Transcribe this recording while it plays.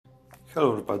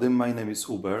Hello everybody, my name is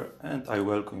Uber and I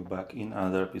welcome you back in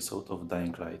another episode of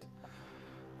Dying Light.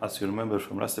 As you remember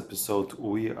from last episode,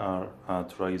 we are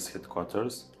at Rais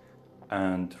headquarters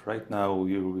and right now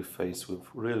we will be faced with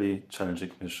really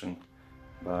challenging mission.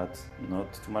 But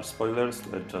not too much spoilers,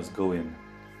 let's just go in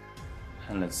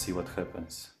and let's see what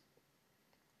happens.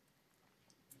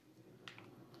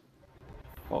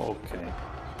 Okay.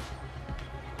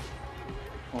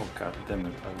 Oh god damn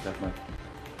it, I've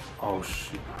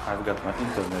got my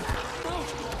internet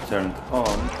turned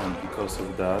on, and because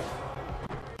of that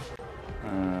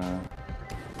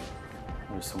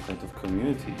there's some kind of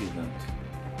community event.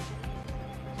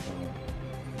 So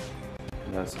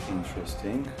that's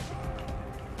interesting.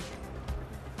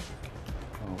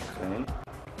 Okay.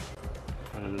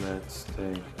 Let's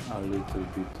take a little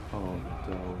bit of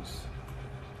those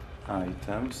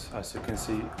items. As you can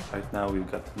see, right now we've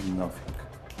got nothing.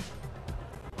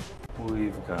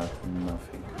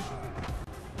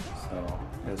 So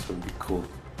this will be cool.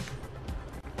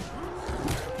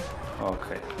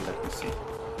 Okay, let me see.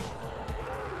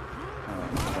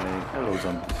 Okay, hello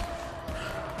zombies.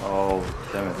 Oh,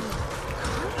 damn it.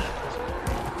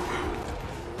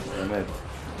 Damn it.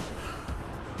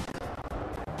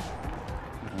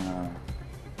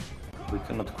 We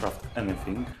cannot craft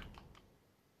anything.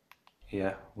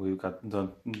 Yeah, we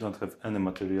don't have any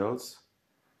materials.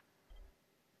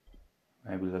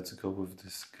 Maybe let's go with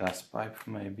this gas pipe,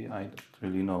 maybe, I don't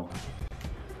really know.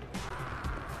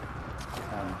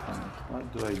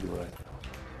 What do I do right now?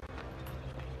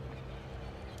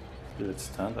 Let's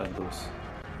stand at those.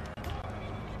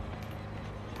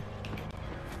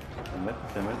 Damn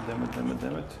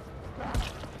it.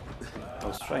 I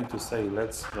was trying to say,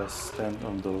 let's just stand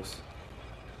on those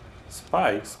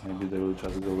spikes, maybe they will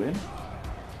just go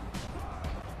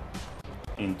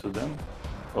into them.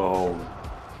 Oh,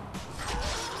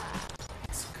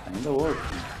 it's kind of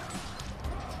working,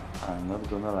 I'm not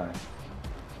gonna lie.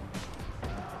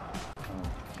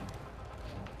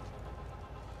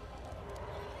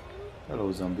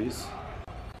 Hello zombies.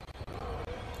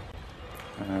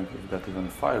 And we've got even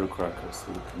firecrackers,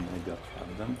 so we can maybe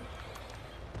attract them.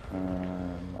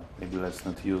 Maybe let's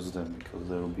not use them because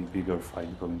there will be bigger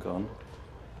fight going on.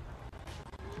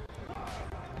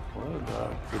 Well, they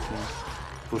are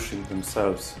pushing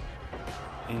themselves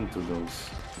into those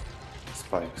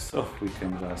spikes, so we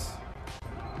can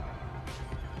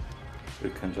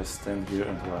just stand here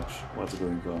and watch what's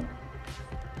going on.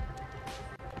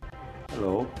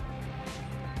 Hello.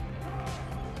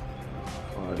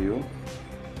 How are you?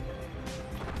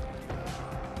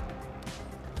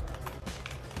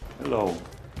 Hello.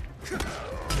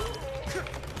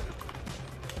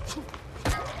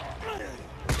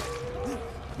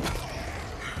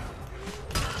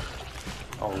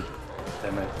 Oh,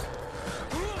 damn it.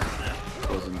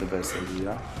 Wasn't the best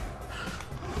idea.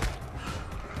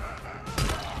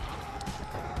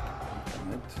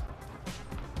 Damn it.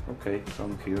 Okay,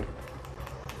 come here.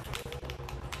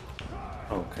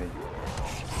 Okay.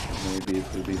 Maybe it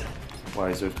will be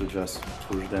wiser to just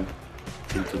push them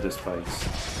into the spikes.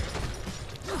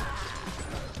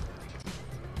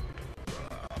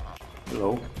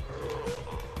 Hello.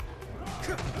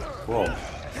 Whoa.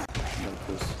 That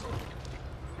was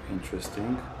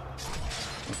interesting.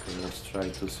 Okay, let's try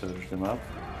to search them up.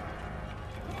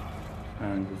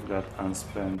 And we've got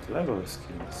unspent level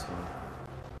skill, so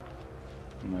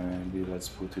maybe let's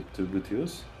put it to good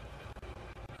use.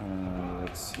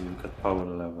 Let's see, we've got power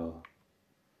level.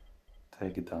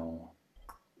 Takedown.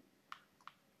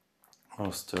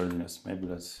 Or sturdiness. Maybe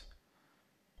let's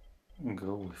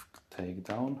go with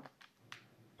takedown.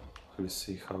 We'll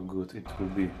see how good it will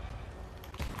be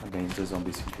against the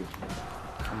zombies here.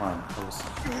 Come on, I was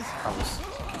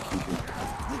kicking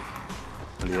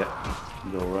you. Yeah,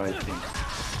 go right in.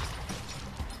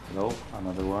 Hello,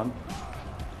 another one.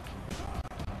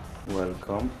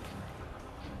 Welcome.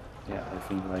 Yeah, I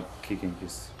think like kicking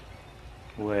is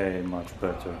way much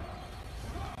better.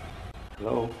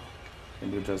 Hello,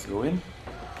 can you just go in?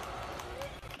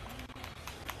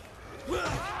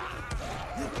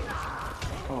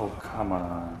 Oh, come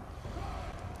on.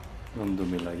 Don't do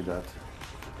me like that.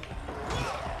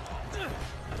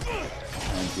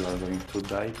 And you are going to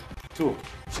die too.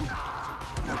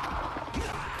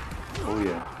 Oh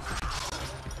yeah.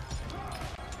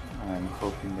 I'm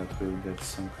hoping that we'll get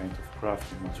some kind of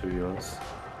crafting materials,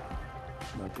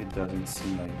 but it doesn't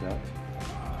seem like that.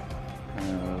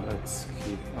 Let's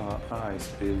keep our eyes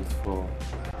peeled for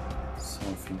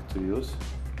something to use.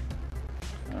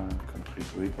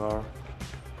 Concrete rebar,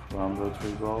 crumbled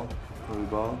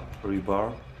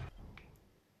rebar.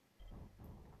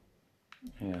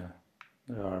 Yeah,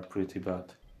 they are pretty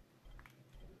bad.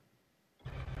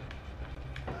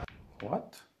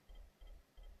 What?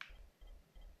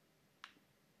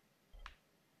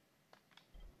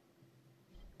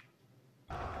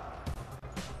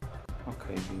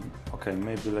 Okay,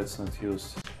 maybe let's not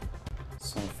use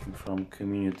something from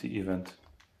community event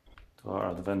to our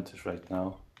advantage right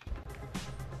now.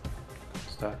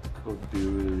 That could be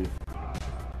really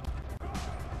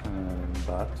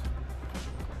bad.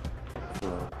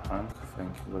 For punk,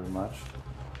 thank you very much.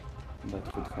 That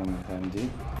could come in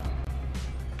handy.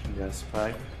 Gas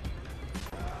pipe.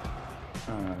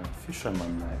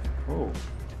 Fisherman knife. Oh.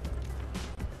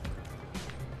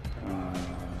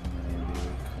 Maybe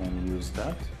we can use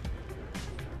that.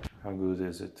 How good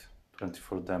is it?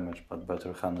 24 damage, but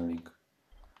better handling.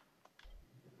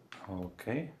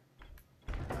 Okay.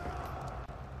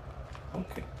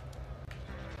 Okay.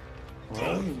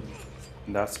 Well,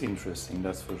 that's interesting,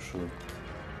 that's for sure.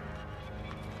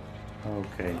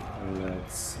 Okay,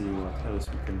 let's see what else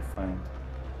we can find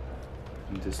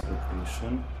in this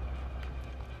location.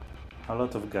 A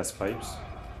lot of gas pipes,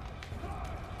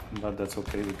 but that's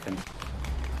okay, we can...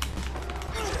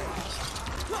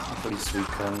 At least we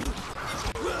can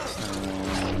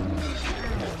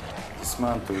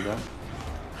dismantle them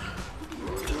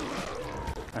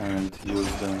and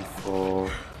use them for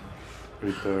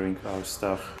repairing our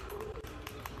stuff.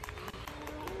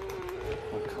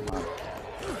 Oh, come on.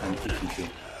 I'm hitting you.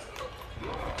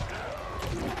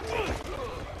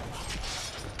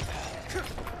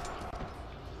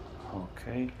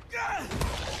 Okay.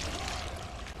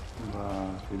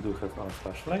 But we do have our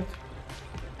flashlight.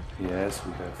 Yes,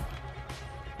 we have.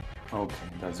 Okay,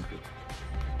 that's good.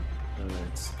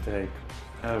 Let's take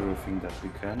everything that we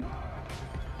can.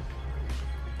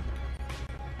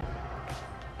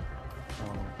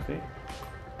 Okay.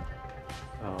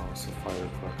 So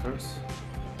firecrackers.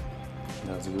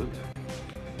 That's good.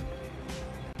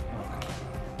 Okay.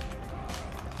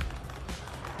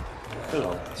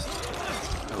 Hello.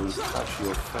 I will cut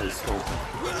your face open.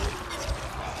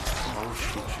 Oh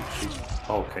shit.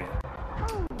 Okay.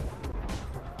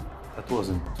 That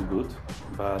wasn't too good,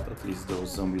 but at least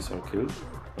those zombies are killed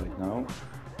right now.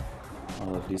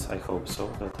 Well, at least I hope so,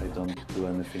 that I don't do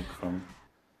anything from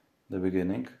the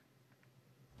beginning.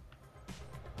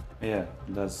 Yeah,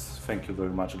 that's... Thank you very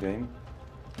much, game.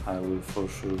 I will for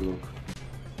sure look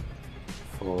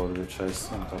for the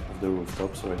chests on top of the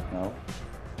rooftops right now.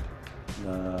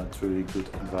 That's really good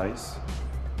advice.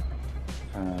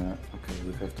 Okay,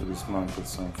 we have to dismantle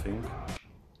something.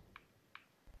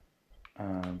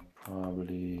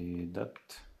 Probably that.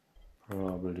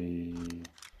 Probably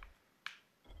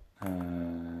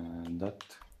that.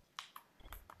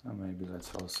 Maybe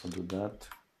let's also do that.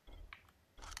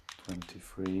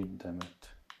 23, damn it.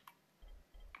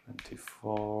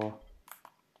 24.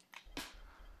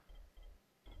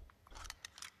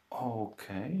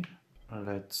 Okay,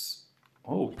 let's...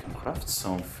 Oh, we can craft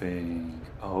something.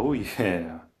 Oh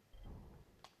yeah.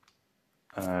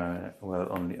 Well,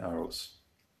 only arrows.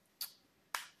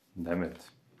 Damn it.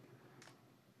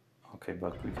 Okay,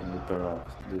 but we can repair up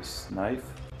this knife.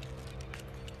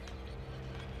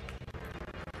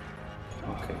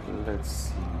 Okay, let's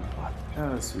see what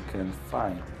else we can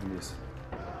find in this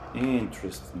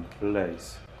interesting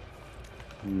place.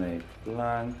 Nail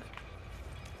plank.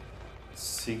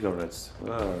 Cigarettes.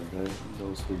 Well,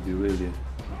 those would be really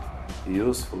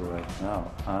useful right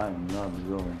now. I'm not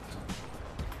going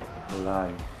to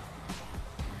lie.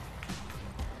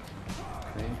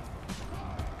 Okay.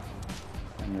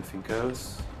 Anything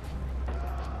else?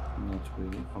 Not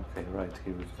really. Okay, right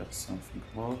here we've got something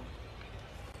more.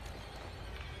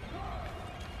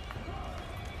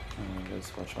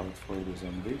 Let's watch out for the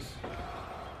zombies.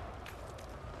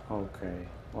 Okay,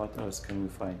 what else can we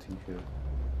find in here?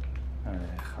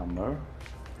 Hammer.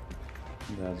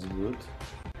 That's good.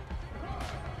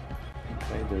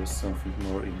 Okay, there's something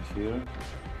more in here.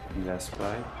 Gas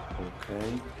pipe.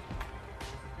 Okay.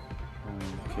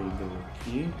 Okay, the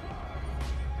key.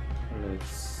 Let's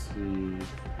see.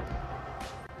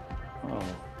 Oh,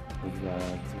 we've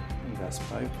got gas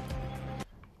pipe.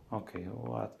 Okay,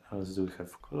 what else do we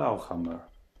have? Claw hammer.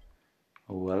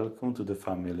 Welcome to the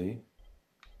family.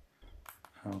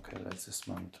 Okay, let's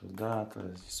dismantle that.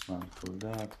 Let's dismantle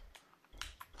that.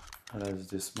 Let's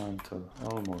dismantle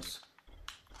almost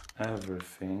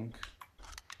everything.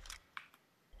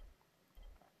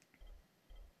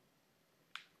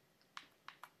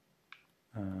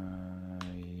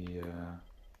 Yeah.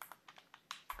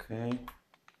 Okay.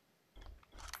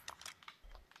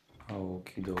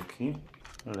 Okie dokie.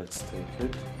 Let's take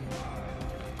it.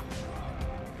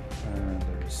 And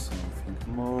there's something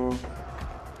more.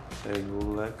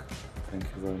 Table leg. Thank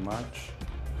you very much.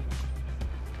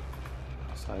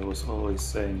 I was always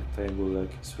saying table leg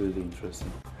is really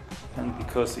interesting. And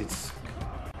because it's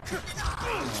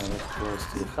close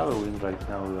to Halloween right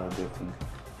now, we are getting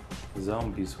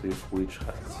zombies with witch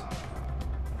hats.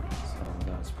 So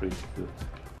that's pretty good.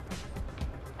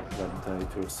 But do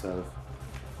it yourself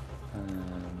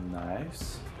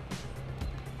knives.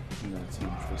 That's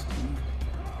interesting.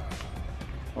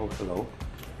 Oh, hello.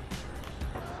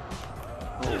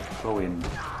 Oh, go in.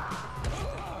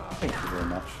 Thank you very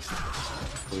much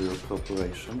for your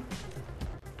cooperation.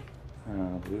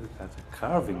 We've got a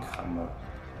carving hammer.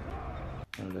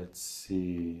 Let's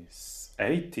see.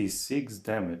 86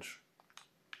 damage.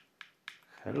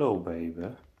 Hello, baby.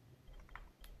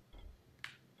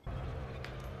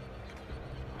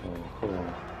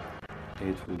 Oh.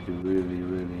 It will be really,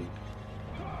 really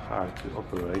hard to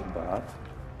operate, but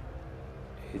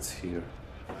it's here.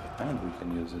 And we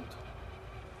can use it.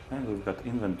 And we've got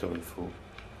inventory full.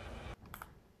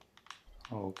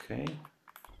 Okay.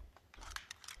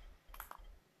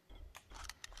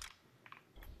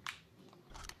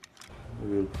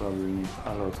 We will probably need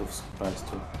a lot of supplies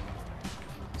to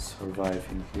survive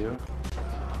in here.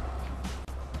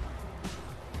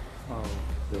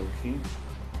 Okay.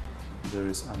 There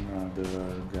is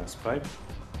another gas pipe.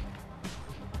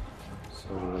 So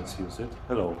let's use it.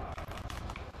 Hello.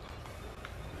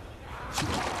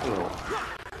 Hello.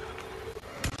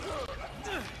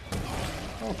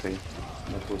 Okay,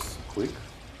 that was quick.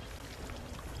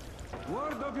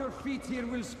 Word of your feet here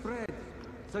will spread.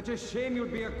 Such a shame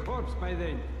you'd be a corpse by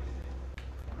then.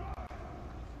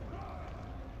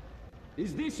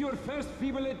 Is this your first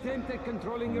feeble attempt at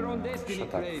controlling your own destiny,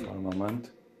 Shut up Crane? for a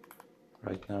moment.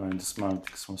 Right now I'm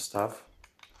dismounting some stuff.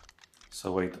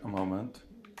 So wait a moment.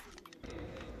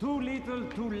 Too little,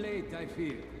 too late, I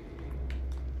fear.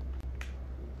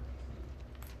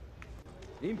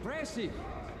 Impressive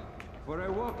for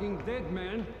a walking dead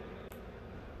man.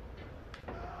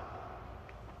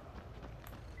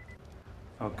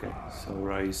 Okay, so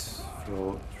Rais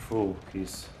threw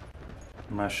his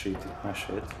machete.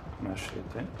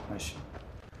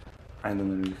 I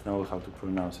don't really know how to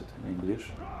pronounce it in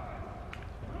English.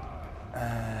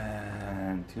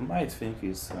 And you might think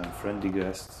it's a friendly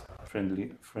guest,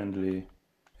 friendly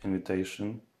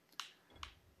invitation,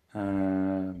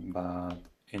 but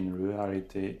in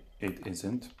reality it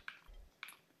isn't.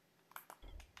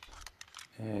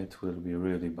 It will be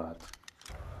really bad.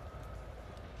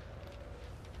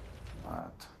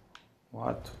 But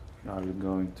what are you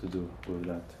going to do with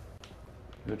that?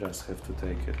 You just have to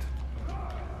take it.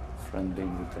 Friendly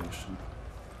invitation.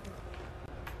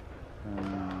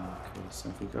 Okay,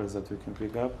 something else that we can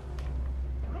pick up.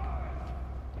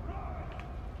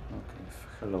 Okay,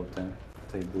 hello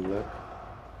table leg.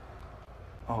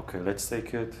 Okay, let's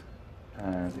take it,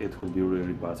 and it will be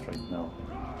really bad right now.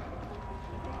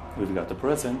 We've got a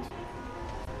present.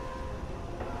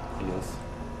 Yes.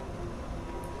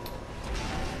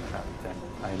 God damn,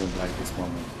 I don't like this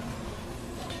moment.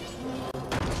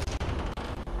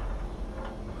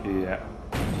 Yeah.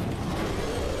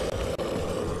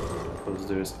 Because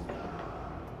there's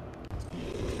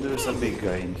a big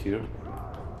guy in here.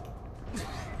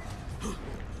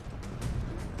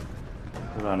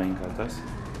 Running at us.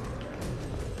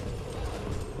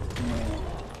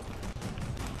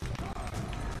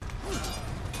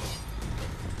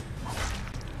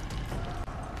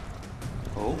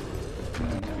 Oh,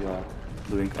 we are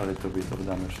doing a little bit of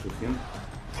damage to him.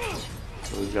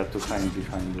 So we got to hide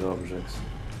behind the objects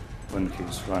when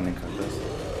he's running at us.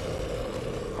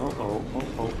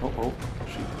 Oh,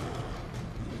 shit.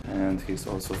 And he's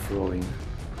also throwing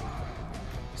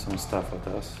some stuff at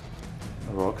us,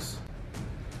 rocks.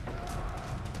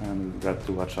 And we've got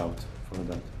to watch out for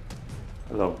that.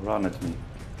 Hello, run at me.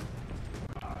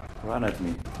 Run at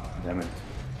me, damn it.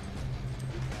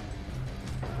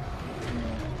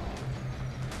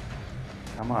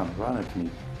 Come on, run at me,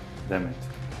 damn it.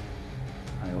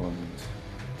 I wasn't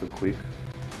too quick.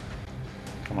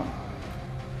 Come on.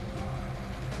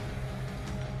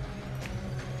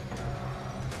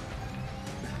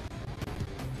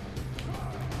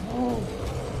 Oh,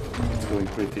 it's going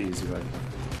pretty easy right now.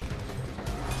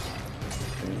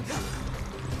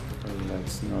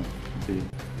 Let's not be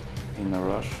in a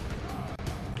rush,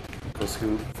 because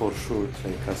he'll for sure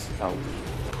take us out.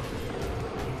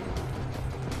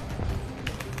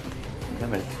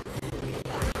 Damn it.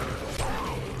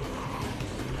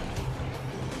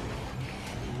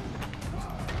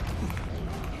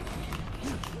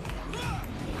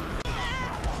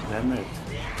 Damn it.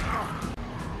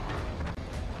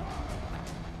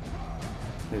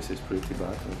 This is pretty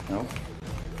bad right now.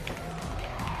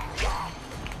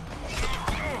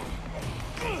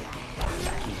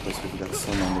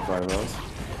 so many virals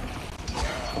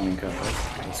coming at us.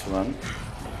 Let's run.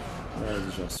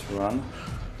 Let's just run.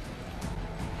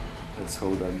 Let's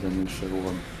hope that the Nisha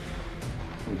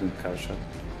wouldn't catch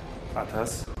at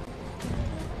us.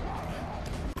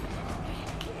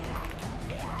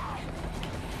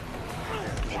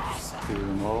 Let's kill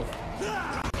them off.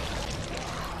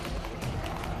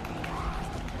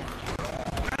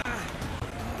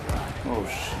 Oh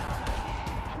shit.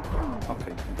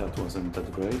 Okay, that wasn't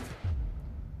that great.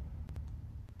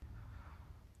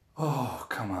 Oh,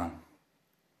 come on.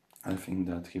 I think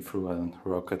that he threw a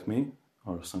rock at me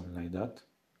or something like that.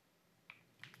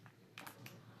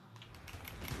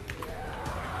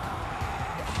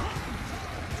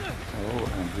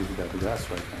 Oh, and he's got gas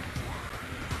right now.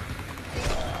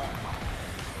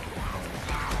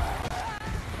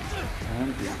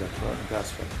 And he's got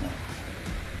gas right now.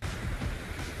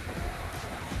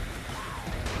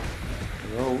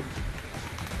 Hello?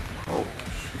 Oh,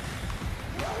 shit.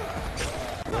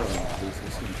 Well, this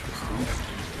is interesting.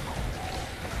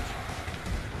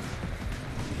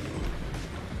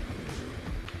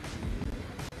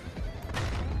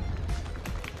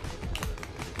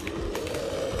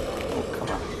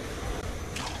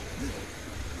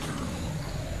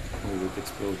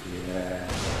 Explode. Yeah,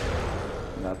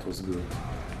 that was good.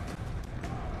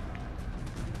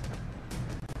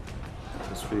 That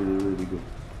was really, really good.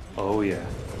 Oh yeah,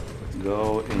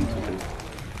 go into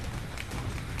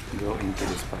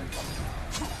the spikes.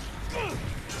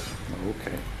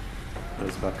 Okay,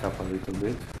 let's back up a little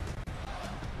bit.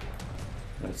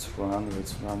 Let's run.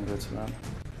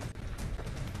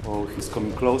 Oh, he's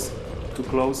coming close, too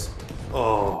close.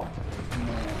 Oh,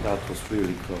 that was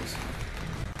really close.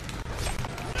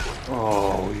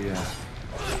 Oh yeah,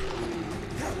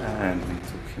 and we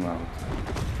took him out.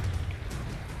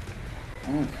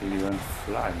 And he went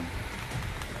flying.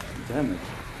 Damn it.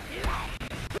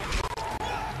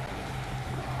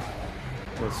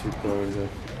 Let's repair the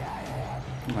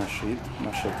machete.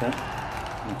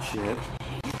 Not yet.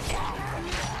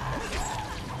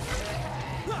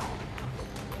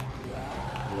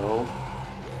 Low.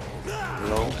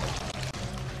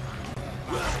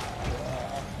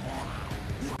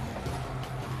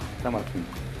 Come at me.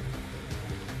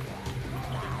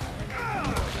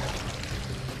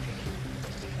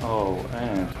 Oh,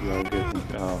 and we are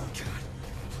getting out.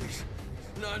 Please.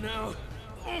 Not now.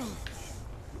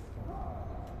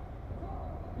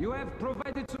 You have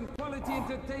provided some quality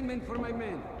entertainment for my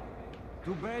men.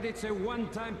 Too bad it's a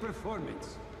one-time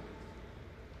performance.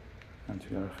 And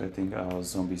we are heading our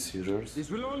zombie seizures.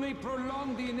 This will only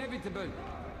prolong the inevitable.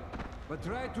 But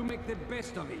try to make the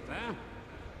best of it, huh?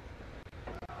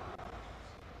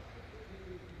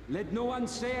 Let no one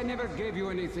say I never gave you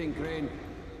anything, Crane.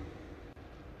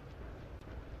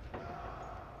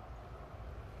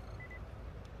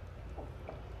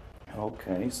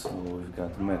 Okay, so we've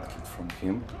got a medkit from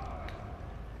him,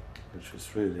 which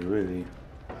is really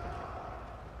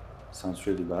sounds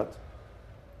really bad.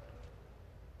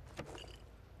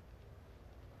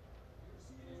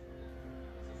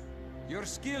 Your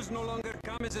skills no longer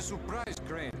come as a surprise,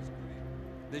 Crane.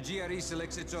 The GRE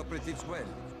selects its operatives well.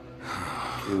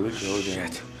 Here we go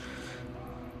then.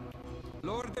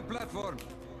 Lower the platform.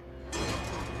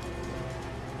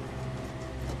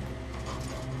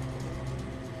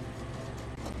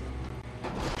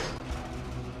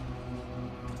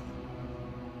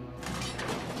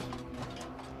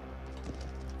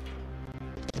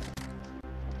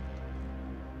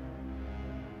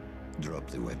 Drop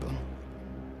the weapon.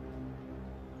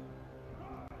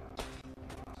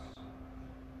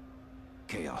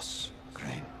 Chaos,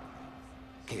 Crane.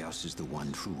 Chaos is the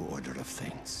one true order of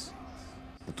things.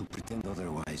 But to pretend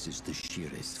otherwise is the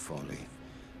sheerest folly.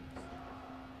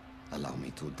 Allow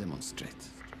me to demonstrate.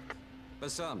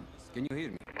 Bassam, can you hear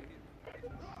me?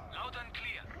 Loud and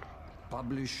clear.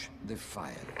 Publish the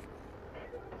file.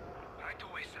 Right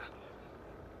away, sir.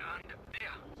 And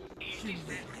there. Easy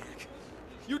set.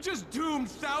 You just doomed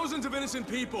thousands of innocent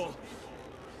people!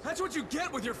 That's what you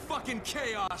get with your fucking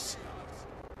chaos!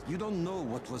 You don't know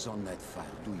what was on that file,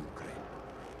 do you, Crane?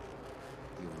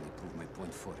 You only prove my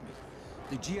point for me.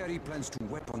 The GRE plans to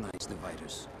weaponize the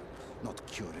virus, not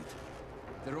cure it.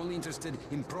 They're only interested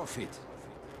in profit,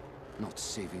 not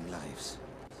saving lives.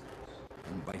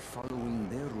 And by following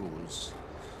their rules,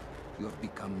 you have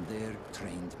become their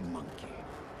trained monkey.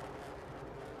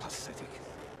 Pathetic.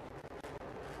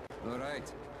 All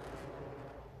right.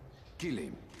 Kill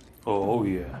him. Oh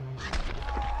yeah.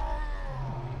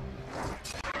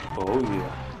 Oh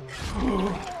yeah.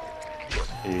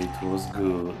 It was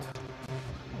good.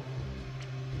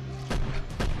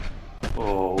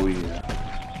 Oh yeah.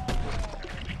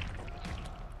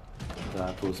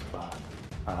 was bad.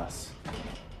 Ass.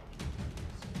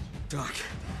 Doc,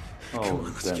 Oh, come on,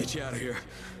 let's damn. get you out of here.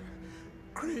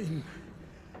 Crane,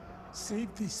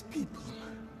 save these people.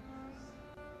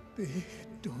 They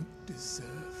don't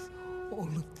deserve all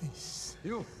of this.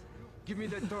 You, give me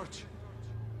that torch.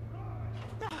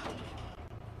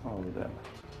 Oh, damn it.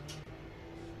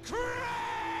 Crane!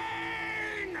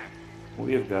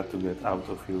 We've got to get out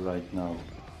of here right now.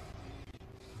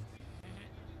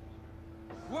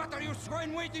 What are you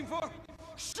swine waiting for?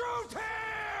 Shoot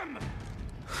him!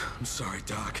 I'm sorry,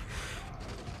 Doc.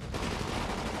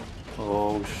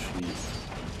 Oh shit.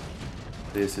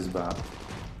 This is bad.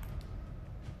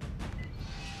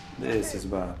 This is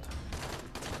bad.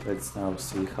 Let's now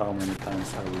see how many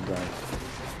times I will die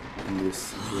in this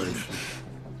situation.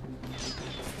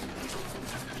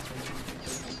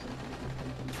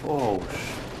 Oh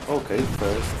shit. Okay,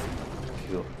 first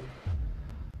kill.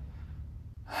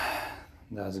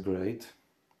 That's great.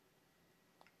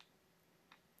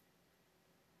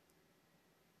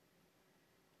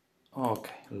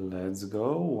 Okay, let's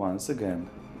go once again.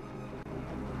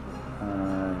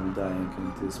 I'm dying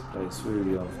in this place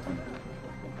really often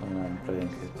when I'm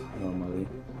playing it normally.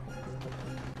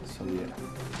 So yeah,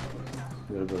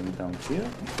 we're going down here.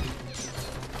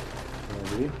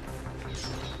 Ready?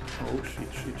 Oh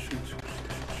shit, shit, shit, shit, shit,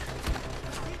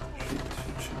 shit,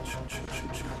 shit, shit, shit,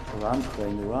 shit, shit. Run,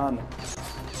 Crane, run!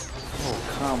 Oh,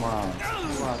 come on!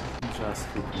 What just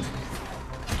hit me?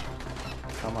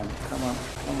 Come on, come on,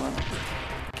 come on.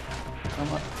 Come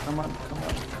on, come on, come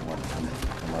on, come on, come on,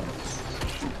 come on.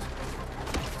 Shit.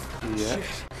 Yeah. Shit.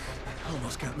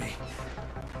 Almost got me.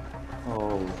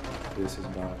 Oh, this is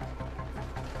bad.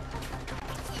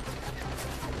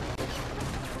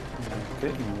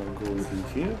 Okay, we'll go in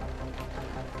here.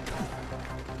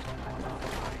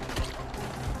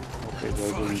 Okay,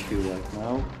 we're going here right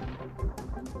now.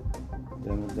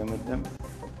 Damn it, damn it, damn it.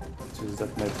 Use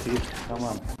that med kit. Come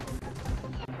on.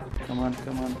 Come on,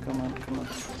 come on, come on, come on.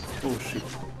 Oh shit.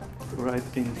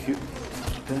 Right in here.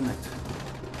 Damn it.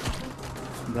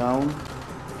 Down.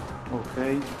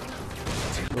 Okay.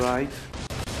 Right.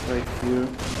 Right here.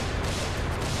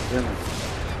 Damn it.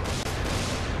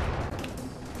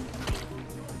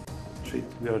 Shit,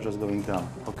 we are just going down.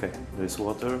 Okay, there's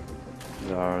water.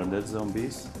 There are dead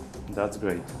zombies. That's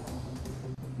great.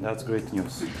 That's great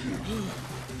news.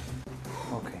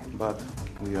 Okay, but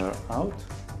we are out.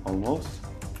 Almost.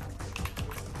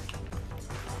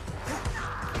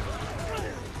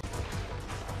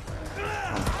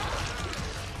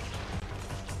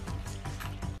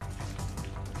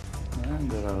 And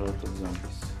there are a lot of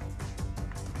zombies.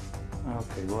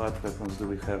 Okay, what weapons do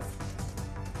we have?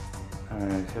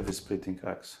 Heavy splitting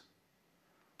axe.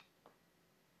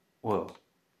 Well,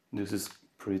 this is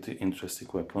pretty interesting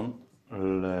weapon.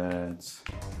 Let's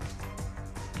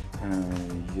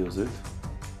use it.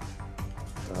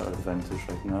 Our advantage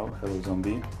right now. Hello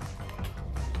zombie.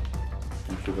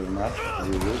 Thank you very much.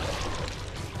 Use it.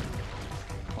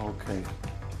 Okay.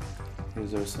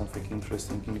 Is there something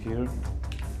interesting in here?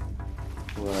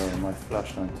 Well, my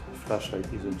flashlight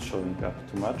isn't showing up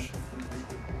too much.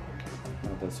 No,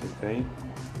 that's okay.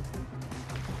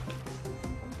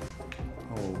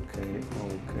 Okay.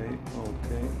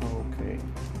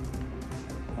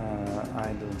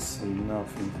 I don't see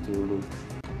nothing to look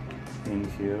in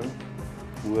here.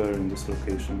 We were in this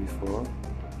location before.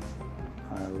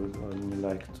 I would only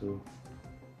like to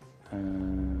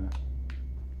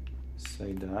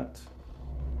say that.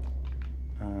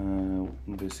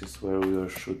 This is where we were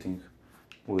shooting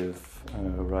with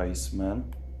Rais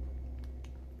man.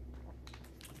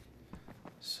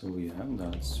 So yeah,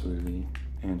 that's really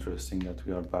interesting that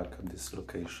we are back at this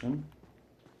location.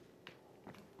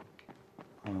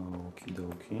 Okie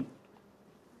dokie.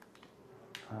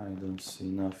 I don't see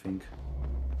nothing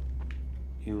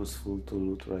useful to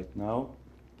loot right now.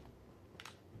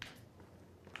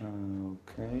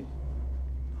 Okay.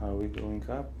 Are we going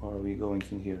up or are we going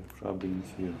in here? Probably in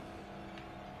here.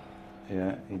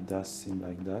 Yeah, it does seem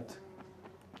like that.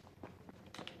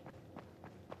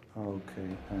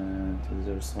 Okay, and is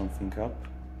there something up?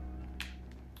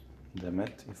 Damn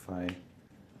it, if I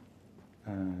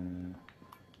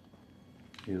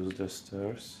use the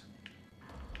stairs.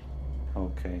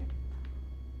 Okay,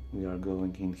 we are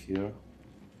going in here.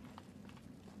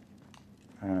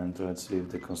 And let's leave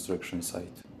the construction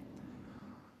site.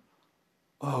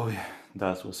 Oh yeah,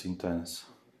 that was intense.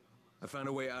 I found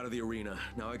a way out of the arena.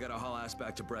 Now I gotta haul ass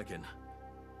back to Brecken.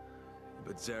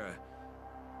 But Zara,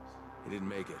 he didn't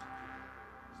make it.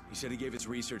 He said he gave his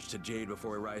research to Jade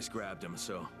before Rais grabbed him,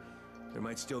 so there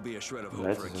might still be a shred of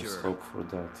hope for a Let's cure. hope for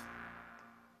that.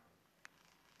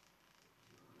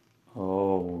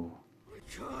 Oh,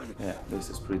 yeah, this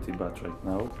is pretty bad right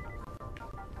now.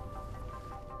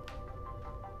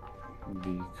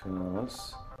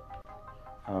 Because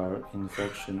our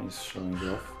infection is showing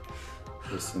off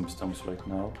the symptoms right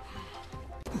now.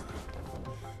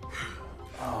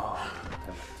 Oh,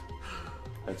 damn it.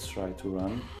 Let's try to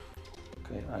run.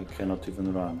 Okay, I cannot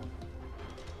even run.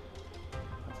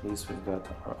 At least we've got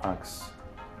our axe.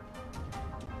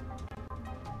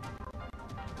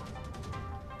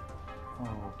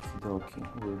 Okie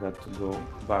dokie, we got to go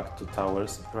back to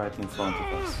towers right in front of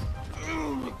us.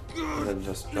 Let's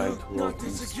just try to walk in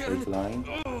a straight line.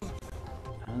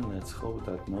 And let's hope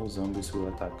that no zombies will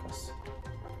attack us.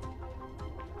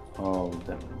 Oh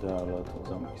damn, there are a lot of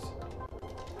zombies.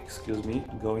 Excuse me,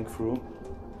 going through.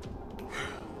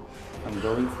 I'm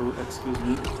going through, excuse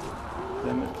me.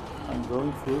 Damn it, I'm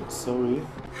going through, sorry.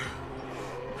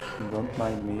 Don't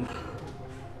mind me.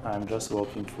 I'm just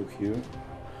walking through here.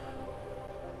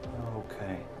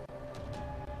 Okay.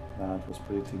 That was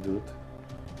pretty good.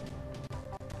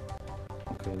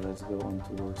 Okay, let's go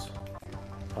onto those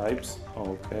pipes.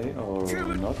 Okay, or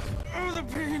not.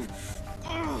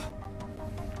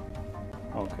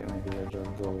 Okay, maybe I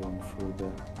just go on through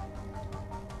the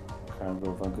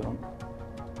cargo wagon.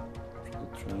 Through the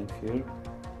train here.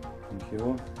 Thank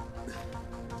you.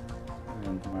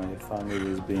 And my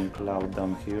family is being loud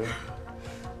down here.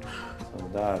 So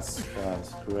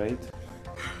that's great.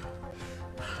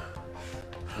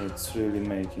 It's really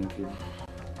making it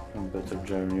a better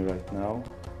journey right now.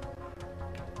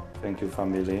 Thank you,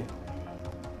 family.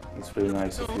 It's really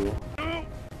nice of you.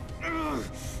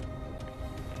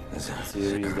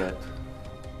 Siri is dead.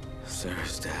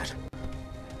 Sarah's dead.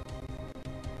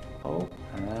 Oh,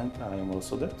 and I am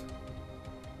also dead.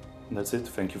 That's it.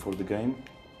 Thank you for the game.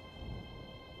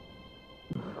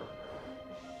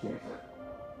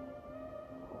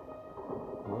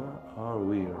 Where are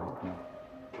we right now?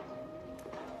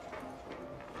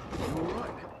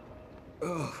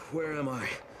 Oh, where am I?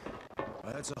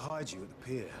 I had to hide you at the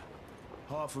pier.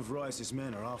 Half of Rice's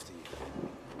men are after you.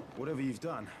 Whatever you've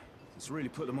done, it's really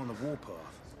put them on the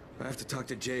warpath. I have to talk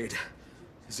to Jade.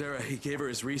 Zara, he gave her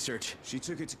his research. She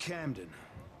took it to Camden.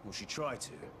 Well, she tried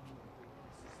to.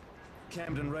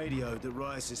 Camden radioed that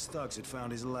Rice's thugs had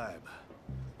found his lab.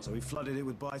 So he flooded it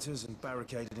with biters and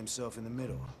barricaded himself in the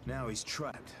middle. Now he's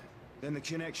trapped. Then the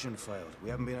connection failed. We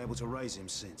haven't been able to raise him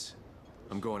since.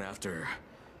 I'm going after her.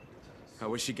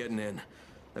 How is she getting in?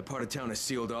 That part of town is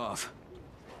sealed off.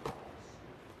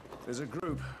 There's a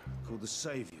group called the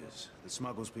Saviors that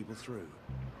smuggles people through.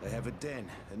 They have a den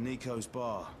at Nico's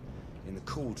bar in the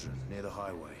Cauldron near the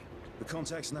highway. The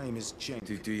contact's name is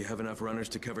Jenk. Do you have enough runners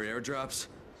to cover airdrops?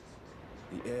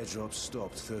 The airdrop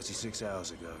stopped 36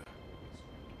 hours ago.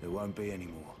 There won't be any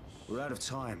more. We're out of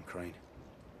time, Crane.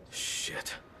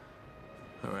 Shit.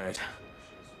 All right.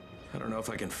 I don't know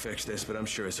if I can fix this, but I'm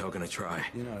sure as hell gonna try.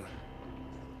 You know,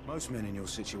 most men in your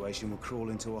situation would crawl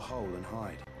into a hole and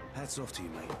hide. Hats off to you,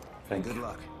 mate. Thank Good you.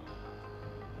 luck.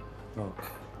 Okay.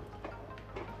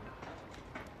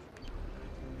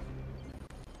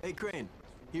 Hey, Crane.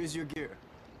 Here's your gear.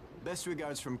 Best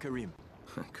regards from Kareem.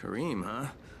 Kareem, huh?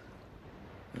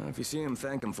 If you see him,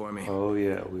 thank him for me. Oh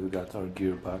yeah, we got our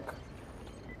gear back.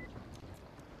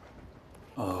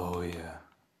 Oh yeah,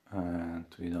 and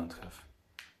we don't have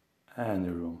any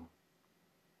room.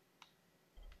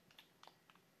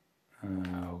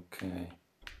 Okay.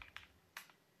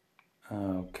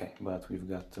 Okay, but we've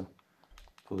got to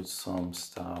put some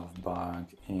stuff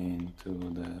back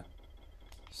into the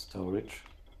storage.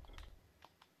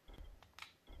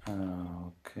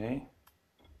 Okay.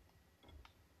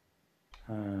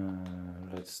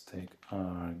 Let's take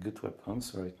our good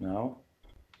weapons right now.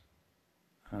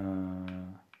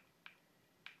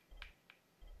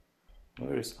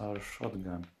 Where is our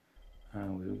shotgun?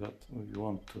 We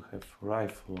want to have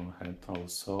rifle on hand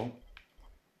also.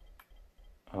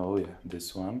 Oh yeah,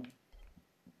 this one.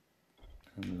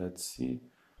 And let's see,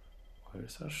 where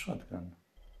is our shotgun?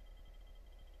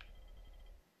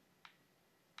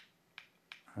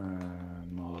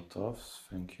 Molotovs,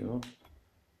 thank you.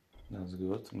 That's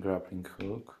good. Grappling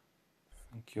hook,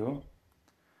 thank you.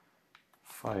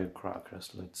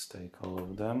 Firecrackers, let's take all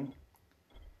of them.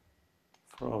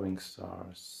 Throwing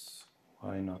stars,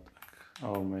 why not?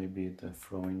 Or maybe the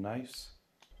throwing knives.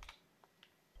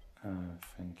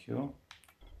 Thank you.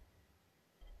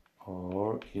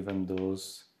 Or even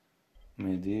those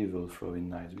medieval throwing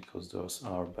knives, because those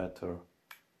are better.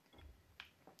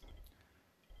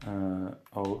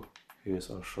 Oh, here's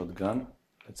our shotgun.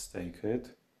 Let's take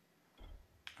it.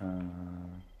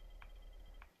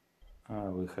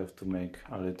 We have to make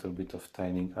a little bit of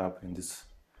tidying up in this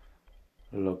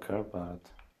locker, but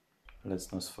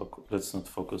let's not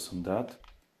focus on that.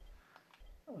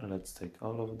 Let's take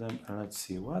all of them and let's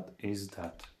see what is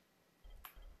that.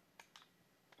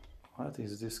 What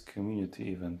is this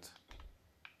community event?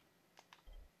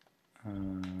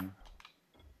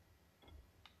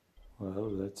 Well,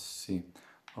 let's see.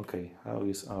 Okay, how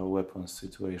is our weapon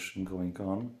situation going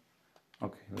on?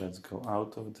 Okay, let's go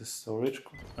out of the storage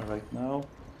right now.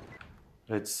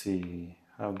 Let's see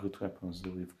how good weapons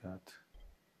do we've got.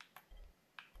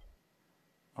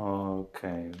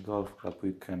 Okay, golf club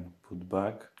we can put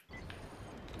back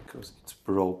because it's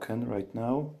broken right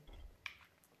now.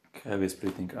 Heavy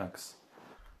splitting axe.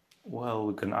 Well,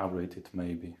 we can upgrade it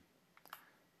maybe.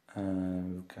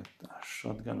 We've got a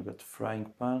shotgun, we've got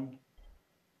frying pan,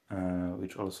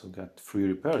 which also got 3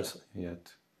 repairs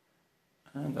yet.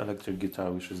 And electric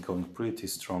guitar, which is going pretty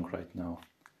strong right now.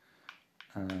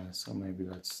 So maybe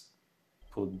let's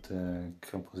put the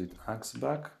composite axe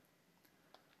back.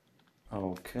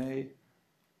 Okay.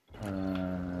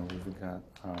 We've got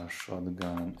our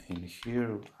shotgun in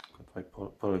here. I've got my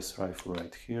police rifle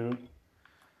right here.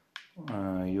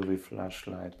 UV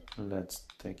flashlight, let's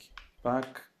take it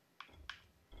back.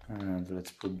 And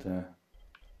let's put the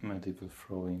medieval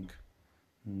throwing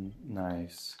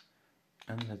knives.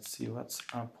 And let's see what's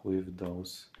up with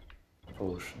those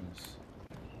potions.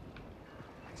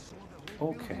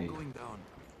 Okay.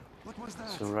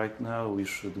 So right now we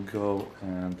should go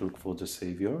and look for the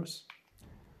saviors.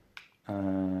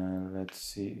 Let's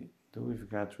see, do we've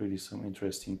got really some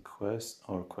interesting quests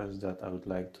or quests that I would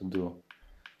like to do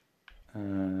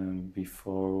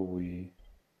before we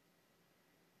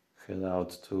head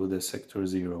out to the Sector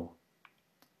 0.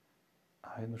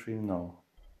 I don't really know.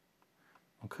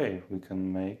 Okay, we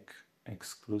can make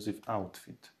exclusive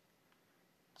outfit.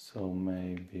 So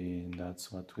maybe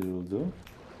that's what we will do.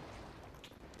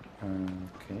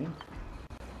 Okay.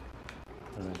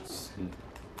 Let's see.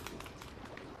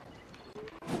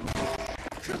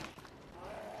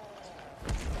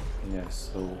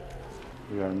 Yes, so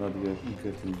we are not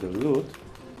getting the loot.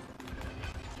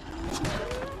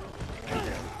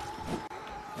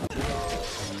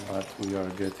 But we are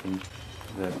getting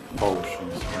the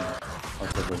potions,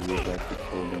 whatever we would like to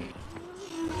call them.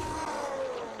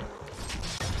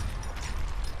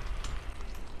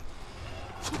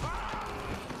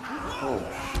 Oh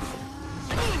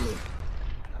shit.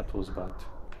 That was bad.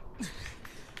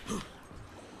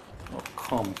 Oh,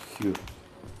 come here.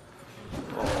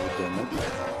 Oh, damn it.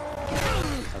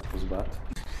 That was bad.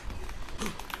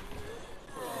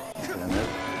 Damn it.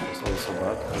 That was also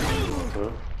bad.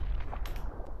 Water.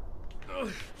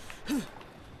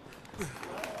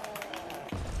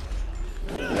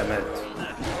 Damn it.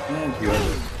 And you are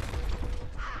dead.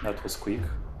 That was quick.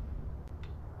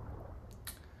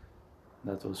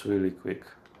 That was really quick.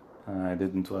 I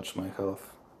didn't watch my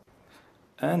health.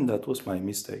 And that was my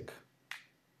mistake.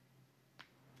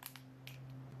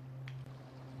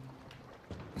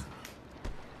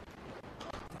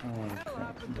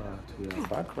 Okay, but we are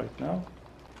back right now.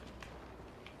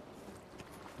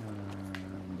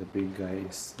 The big guy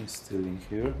is still in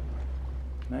here.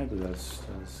 Maybe let's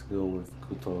go with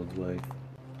good old way.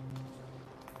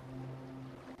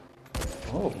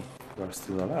 Oh, you are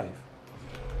still alive.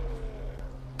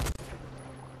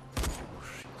 Oh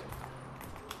shit.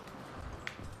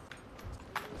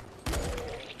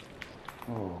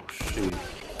 Oh shit.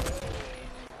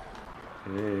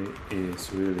 He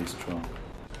is really strong.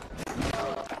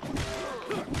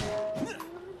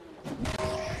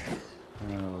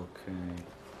 Okay.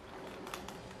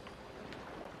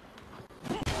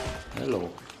 Hello.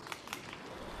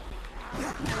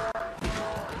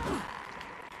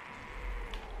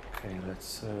 Okay, let's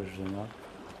search them up.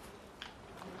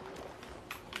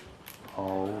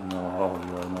 Oh no,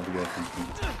 you are not getting me.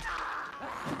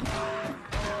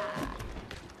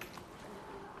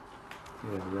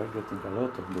 Yeah, we are getting a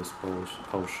lot of those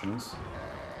potions.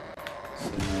 So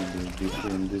maybe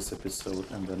between this episode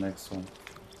and the next one,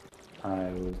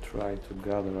 I will try to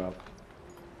gather up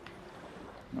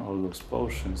all those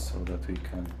potions so that we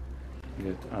can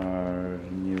get our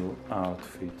new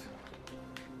outfit.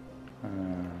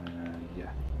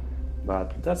 Yeah,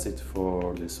 but that's it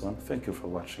for this one. Thank you for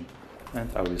watching and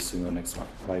I will see you next one.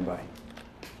 Bye bye.